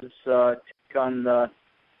Joe's take on the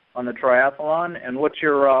triathlon. And what's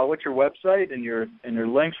your website and your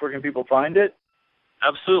links? Where can people find it?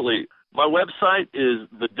 Absolutely. My website is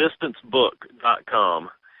thedistancebook.com.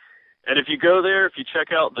 And if you go there, if you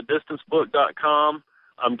check out thedistancebook.com,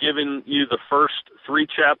 I'm giving you the first 3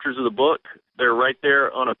 chapters of the book. They're right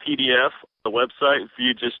there on a PDF, the website, for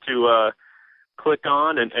you just to click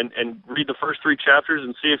on and read the first 3 chapters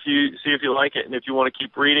and see if you like it and if you want to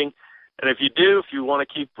keep reading. And if you do, if you want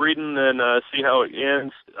to keep reading and see how it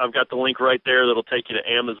ends, I've got the link right there that'll take you to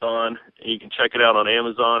Amazon. You can check it out on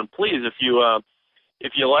Amazon. Please, if you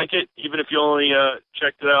like it, even if you only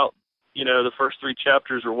checked it out, the first 3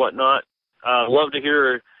 chapters or whatnot, love to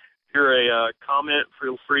hear a comment.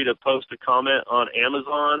 Feel free to post a comment on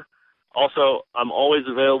Amazon. Also, I'm always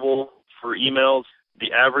available for emails,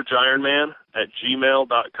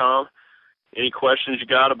 theaverageIronman@gmail.com. Any questions you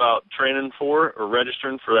got about training for or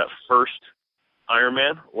registering for that first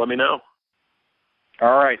Ironman, let me know.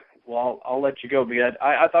 All right. Well, I'll let you go. Because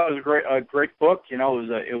I thought it was a great book. It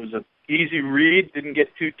was a easy read. Didn't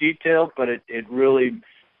get too detailed, but it really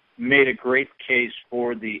made a great case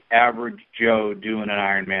for the average Joe doing an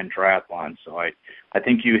Ironman triathlon. So I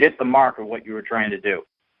think you hit the mark of what you were trying to do.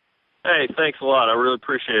 Hey, thanks a lot. I really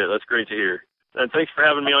appreciate it. That's great to hear. And thanks for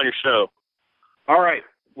having me on your show. All right.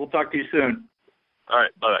 We'll talk to you soon. All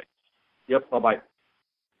right. Bye-bye. Yep. Bye-bye.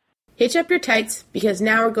 Hitch up your tights, because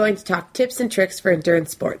now we're going to talk tips and tricks for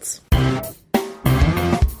endurance sports.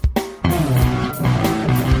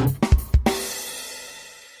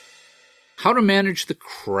 How to manage the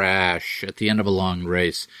crash at the end of a long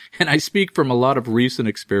race. And I speak from a lot of recent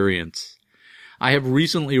experience. I have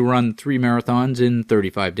recently run 3 marathons in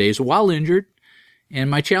 35 days while injured, and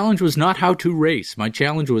my challenge was not how to race. My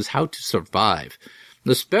challenge was how to survive.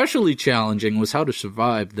 Especially challenging was how to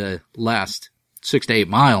survive the last 6 to 8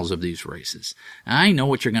 miles of these races. I know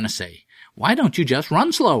what you're going to say. Why don't you just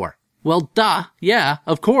run slower? Well, duh. Yeah,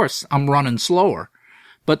 of course I'm running slower.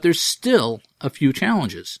 But there's still a few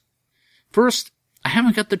challenges. First, I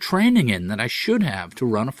haven't got the training in that I should have to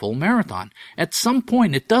run a full marathon. At some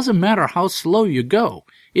point, it doesn't matter how slow you go.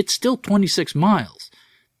 It's still 26 miles.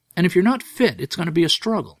 And if you're not fit, it's going to be a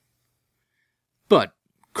struggle. But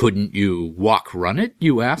couldn't you run it,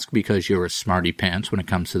 you ask, because you're a smarty pants when it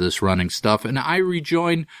comes to this running stuff? And I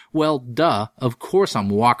rejoin, well, duh, of course I'm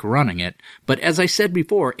running it. But as I said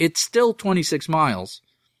before, it's still 26 miles.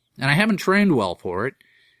 And I haven't trained well for it.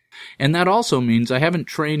 And that also means I haven't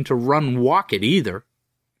trained to walk it either.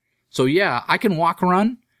 So yeah, I can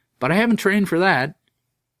run, but I haven't trained for that.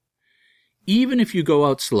 Even if you go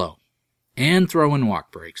out slow and throw in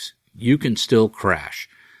walk breaks, you can still crash.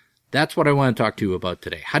 That's what I want to talk to you about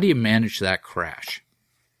today. How do you manage that crash?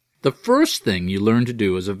 The first thing you learn to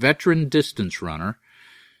do as a veteran distance runner,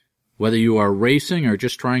 whether you are racing or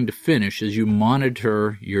just trying to finish, is you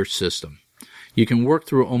monitor your system. You can work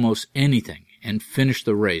through almost anything and finish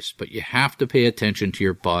the race, but you have to pay attention to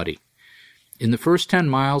your body. In the first 10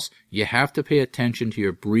 miles, you have to pay attention to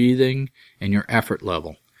your breathing and your effort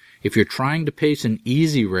level. If you're trying to pace an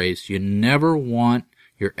easy race, you never want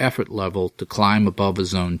your effort level to climb above a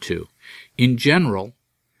zone 2. In general,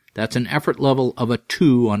 that's an effort level of a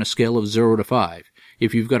 2 on a scale of 0 to 5.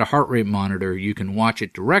 If you've got a heart rate monitor, you can watch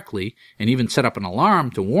it directly and even set up an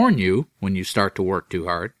alarm to warn you when you start to work too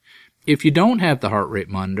hard. If you don't have the heart rate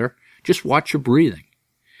monitor, just watch your breathing.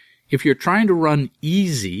 If you're trying to run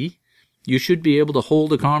easy, you should be able to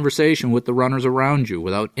hold a conversation with the runners around you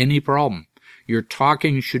without any problem. Your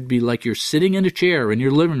talking should be like you're sitting in a chair in your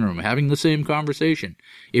living room having the same conversation.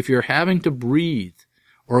 If you're having to breathe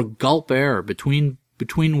or gulp air between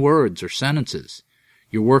words or sentences,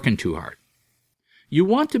 you're working too hard. You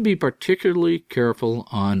want to be particularly careful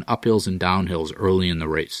on uphills and downhills early in the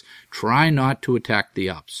race. Try not to attack the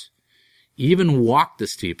ups. Even walk the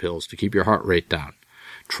steep hills to keep your heart rate down.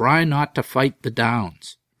 Try not to fight the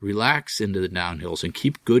downs. Relax into the downhills and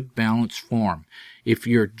keep good balanced form. If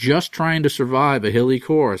you're just trying to survive a hilly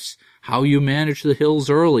course, how you manage the hills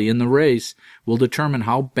early in the race will determine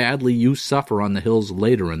how badly you suffer on the hills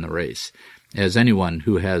later in the race, as anyone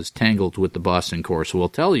who has tangled with the Boston course will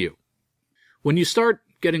tell you. When you start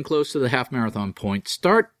getting close to the half marathon point,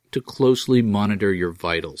 start to closely monitor your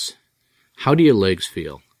vitals. How do your legs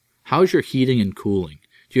feel? How's your heating and cooling?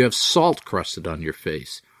 Do you have salt crusted on your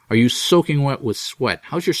face? Are you soaking wet with sweat?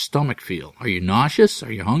 How's your stomach feel? Are you nauseous?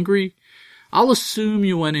 Are you hungry? I'll assume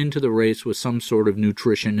you went into the race with some sort of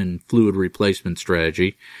nutrition and fluid replacement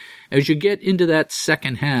strategy. As you get into that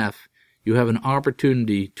second half, you have an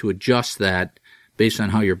opportunity to adjust that based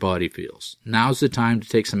on how your body feels. Now's the time to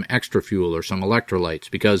take some extra fuel or some electrolytes,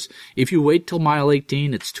 because if you wait till mile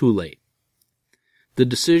 18, it's too late. The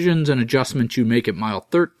decisions and adjustments you make at mile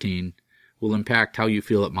 13 will impact how you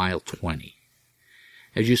feel at mile 20.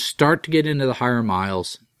 As you start to get into the higher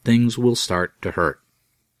miles, things will start to hurt.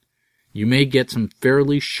 You may get some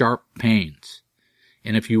fairly sharp pains,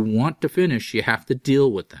 and if you want to finish, you have to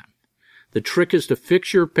deal with them. The trick is to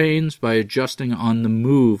fix your pains by adjusting on the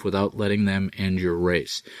move without letting them end your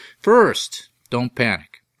race. First, don't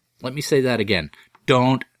panic. Let me say that again.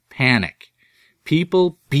 Don't panic.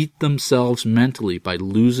 People beat themselves mentally by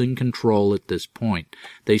losing control at this point.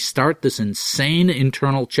 They start this insane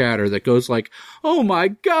internal chatter that goes like, "Oh my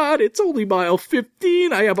God, it's only mile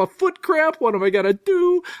 15. I have a foot cramp. What am I going to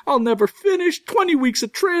do? I'll never finish. 20 weeks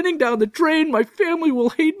of training down the drain. My family will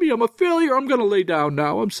hate me. I'm a failure. I'm going to lay down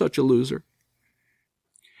now. I'm such a loser."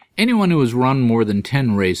 Anyone who has run more than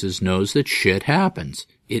 10 races knows that shit happens.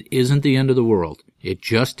 It isn't the end of the world. It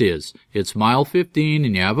just is. It's mile 15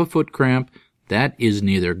 and you have a foot cramp. That is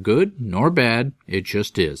neither good nor bad. It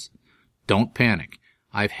just is. Don't panic.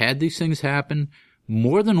 I've had these things happen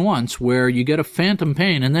more than once where you get a phantom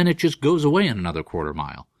pain and then it just goes away in another quarter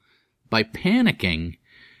mile. By panicking,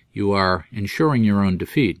 you are ensuring your own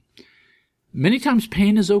defeat. Many times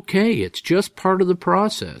pain is okay. It's just part of the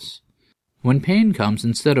process. When pain comes,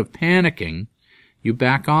 instead of panicking, you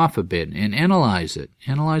back off a bit and analyze it.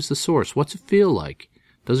 Analyze the source. What's it feel like?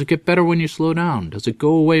 Does it get better when you slow down? Does it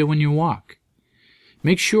go away when you walk?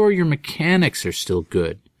 Make sure your mechanics are still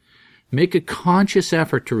good. Make a conscious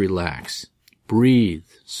effort to relax. Breathe.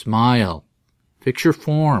 Smile. Fix your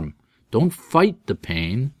form. Don't fight the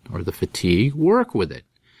pain or the fatigue. Work with it.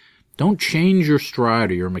 Don't change your stride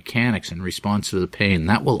or your mechanics in response to the pain.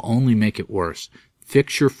 That will only make it worse.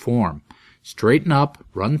 Fix your form. Straighten up.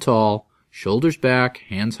 Run tall. Shoulders back.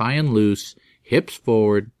 Hands high and loose. Hips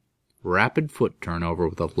forward. Rapid foot turnover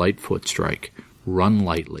with a light foot strike. Run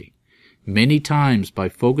lightly. Many times, by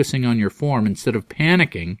focusing on your form instead of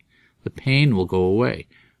panicking, the pain will go away.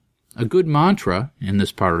 A good mantra in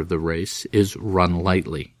this part of the race is run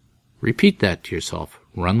lightly. Repeat that to yourself.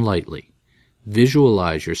 Run lightly.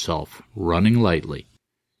 Visualize yourself running lightly.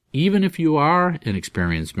 Even if you are an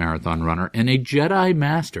experienced marathon runner and a Jedi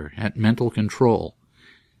master at mental control,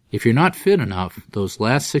 if you're not fit enough, those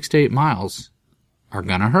last 6 to 8 miles are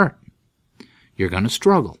going to hurt. You're going to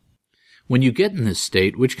struggle. When you get in this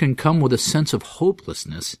state, which can come with a sense of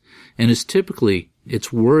hopelessness, and is typically,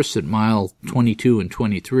 it's worse at mile 22 and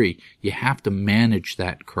 23, you have to manage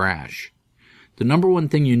that crash. The number one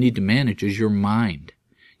thing you need to manage is your mind.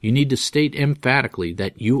 You need to state emphatically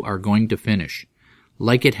that you are going to finish,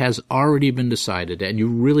 like it has already been decided, and you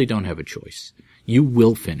really don't have a choice. You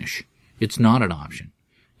will finish. It's not an option.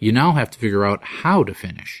 You now have to figure out how to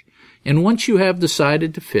finish. And once you have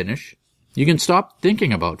decided to finish, you can stop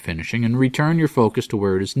thinking about finishing and return your focus to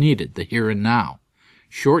where it is needed, the here and now.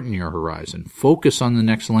 Shorten your horizon. Focus on the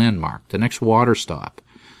next landmark, the next water stop,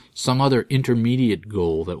 some other intermediate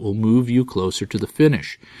goal that will move you closer to the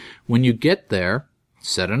finish. When you get there,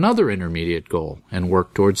 set another intermediate goal and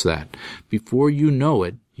work towards that. Before you know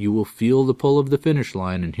it, you will feel the pull of the finish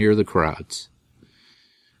line and hear the crowds.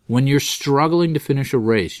 When you're struggling to finish a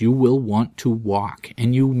race, you will want to walk,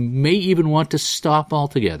 and you may even want to stop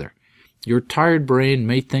altogether. Your tired brain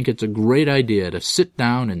may think it's a great idea to sit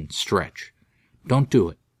down and stretch. Don't do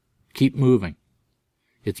it. Keep moving.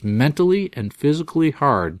 It's mentally and physically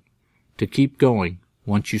hard to keep going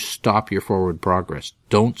once you stop your forward progress.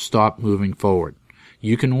 Don't stop moving forward.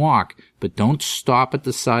 You can walk, but don't stop at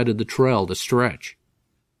the side of the trail to stretch.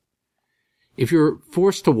 If you're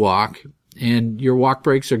forced to walk and your walk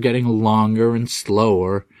breaks are getting longer and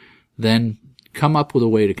slower, then come up with a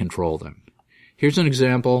way to control them. Here's an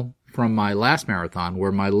example from my last marathon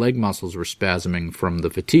where my leg muscles were spasming from the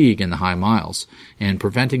fatigue in the high miles and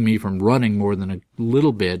preventing me from running more than a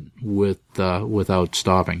little bit without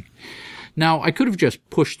stopping. Now, I could have just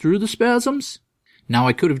pushed through the spasms, Now,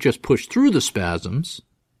 I could have just pushed through the spasms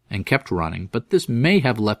and kept running, but this may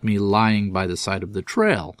have left me lying by the side of the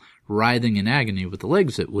trail, writhing in agony with the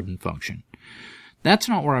legs that wouldn't function. That's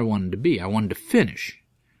not where I wanted to be. I wanted to finish.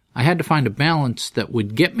 I had to find a balance that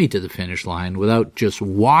would get me to the finish line without just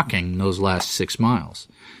walking those last 6 miles.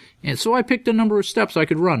 And so I picked a number of steps I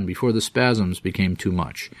could run before the spasms became too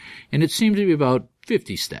much, and it seemed to be about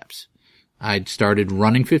 50 steps. I'd started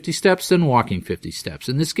running 50 steps, then walking 50 steps,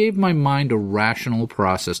 and this gave my mind a rational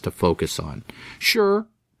process to focus on. Sure,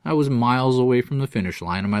 I was miles away from the finish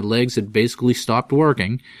line, and my legs had basically stopped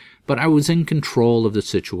working, but I was in control of the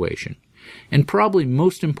situation. And probably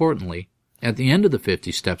most importantly, at the end of the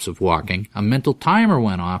 50 steps of walking, a mental timer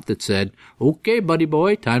went off that said, "Okay, buddy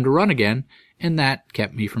boy, time to run again," and that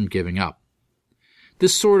kept me from giving up.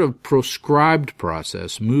 This sort of proscribed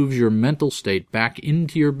process moves your mental state back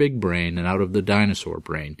into your big brain and out of the dinosaur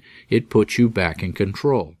brain. It puts you back in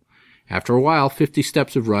control. After a while, 50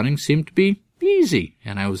 steps of running seemed to be easy,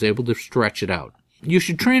 and I was able to stretch it out. You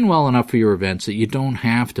should train well enough for your events that you don't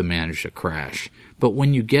have to manage a crash. But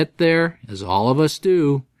when you get there, as all of us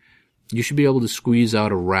do, you should be able to squeeze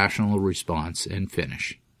out a rational response and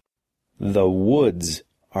finish. The woods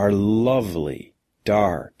are lovely,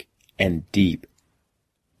 dark, and deep,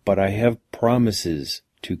 but I have promises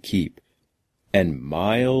to keep, and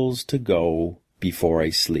miles to go before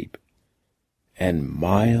I sleep, and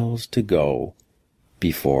miles to go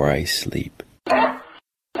before I sleep.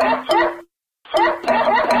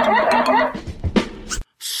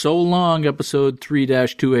 So long, episode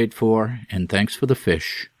 3-284, and thanks for the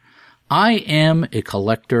fish. I am a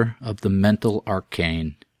collector of the mental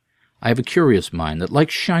arcane. I have a curious mind that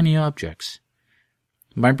likes shiny objects.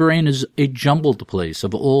 My brain is a jumbled place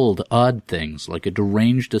of old, odd things like a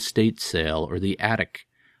deranged estate sale or the attic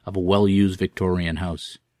of a well-used Victorian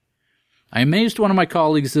house. I amazed one of my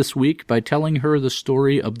colleagues this week by telling her the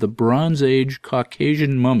story of the Bronze Age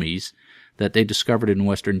Caucasian mummies that they discovered in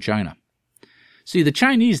western China. See, the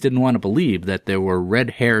Chinese didn't want to believe that there were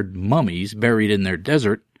red-haired mummies buried in their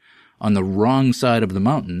desert on the wrong side of the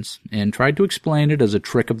mountains, and tried to explain it as a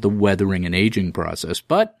trick of the weathering and aging process.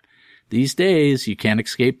 But these days, you can't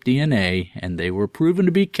escape DNA, and they were proven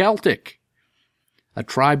to be Celtic, a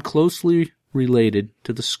tribe closely related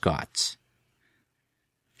to the Scots.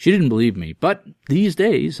 She didn't believe me, but these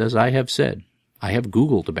days, as I have said, I have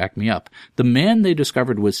Google to back me up. The man they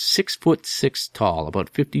discovered was 6'6" tall, about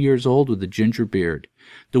 50 years old, with a ginger beard.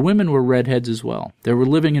 The women were redheads as well. They were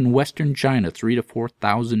living in western China 3,000 to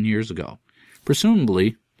 4,000 years ago,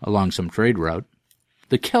 presumably along some trade route.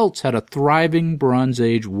 The Celts had a thriving Bronze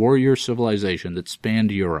Age warrior civilization that spanned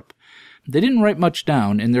Europe. They didn't write much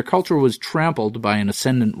down, and their culture was trampled by an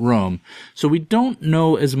ascendant Rome, so we don't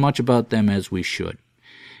know as much about them as we should.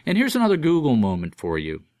 And here's another Google moment for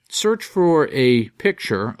you. Search for a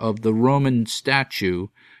picture of the Roman statue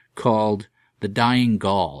called the Dying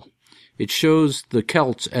Gaul. It shows the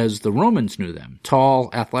Celts as the Romans knew them, tall,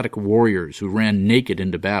 athletic warriors who ran naked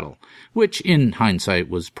into battle, which in hindsight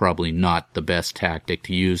was probably not the best tactic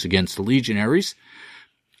to use against the legionaries.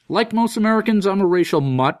 Like most Americans, I'm a racial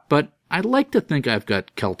mutt, but I like to think I've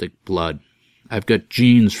got Celtic blood. I've got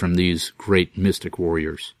genes from these great mystic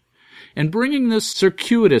warriors. And bringing this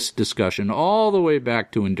circuitous discussion all the way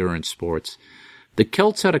back to endurance sports, the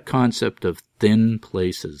Celts had a concept of thin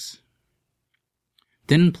places.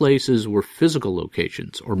 Thin places were physical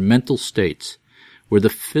locations or mental states where the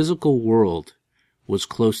physical world was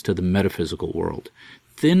close to the metaphysical world.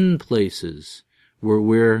 Thin places were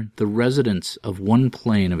where the residents of one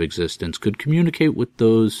plane of existence could communicate with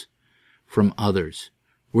those from others,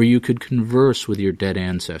 where you could converse with your dead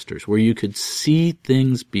ancestors, where you could see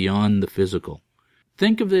things beyond the physical.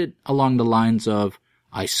 Think of it along the lines of,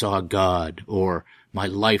 "I saw God," or "My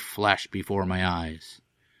life flashed before my eyes."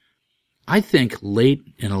 I think late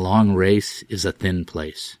in a long race is a thin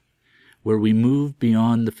place, where we move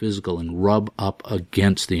beyond the physical and rub up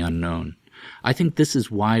against the unknown. I think this is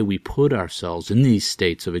why we put ourselves in these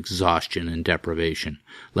states of exhaustion and deprivation,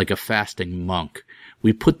 like a fasting monk.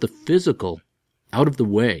 We put the physical out of the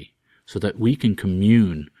way so that we can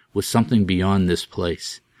commune with something beyond this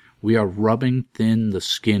place. We are rubbing thin the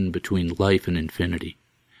skin between life and infinity.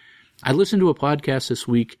 I listened to a podcast this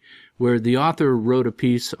week where the author wrote a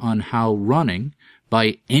piece on how running,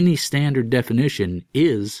 by any standard definition,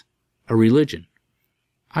 is a religion.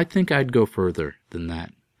 I think I'd go further than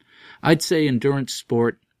that. I'd say endurance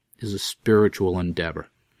sport is a spiritual endeavor.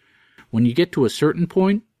 When you get to a certain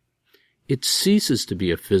point, it ceases to be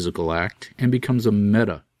a physical act and becomes a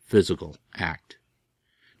metaphysical act.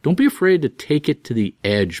 Don't be afraid to take it to the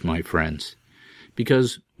edge, my friends,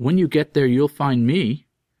 because when you get there, you'll find me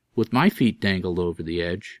with my feet dangled over the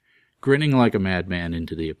edge, grinning like a madman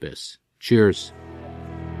into the abyss. Cheers.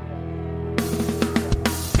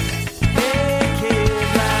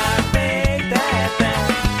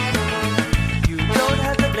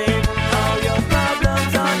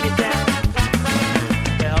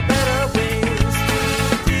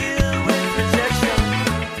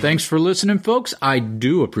 Thanks for listening, folks. I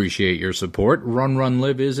do appreciate your support. Run, Run,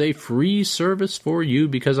 Live is a free service for you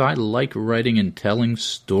because I like writing and telling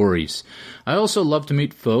stories. I also love to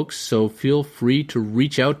meet folks, so feel free to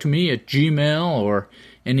reach out to me at Gmail or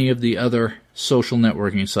any of the other social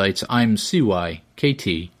networking sites. I'm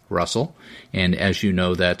CYKT Russell, and as you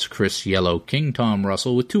know, that's Chris Yellow King Tom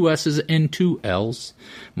Russell with 2 S's and 2 L's.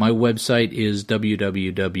 My website is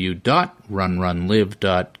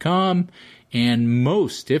www.runrunlive.com. And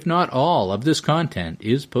most, if not all, of this content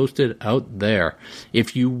is posted out there.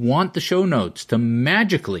 If you want the show notes to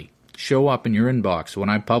magically show up in your inbox when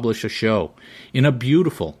I publish a show in a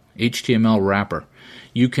beautiful HTML wrapper,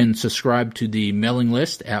 you can subscribe to the mailing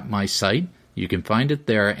list at my site. You can find it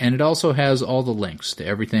there, and it also has all the links to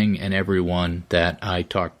everything and everyone that I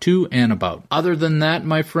talk to and about. Other than that,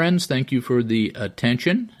 my friends, thank you for the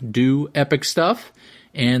attention. Do epic stuff,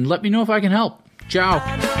 and let me know if I can help. Ciao.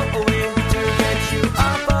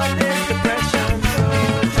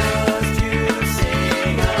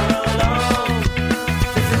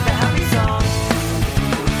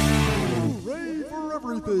 Hooray for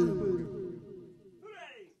everything!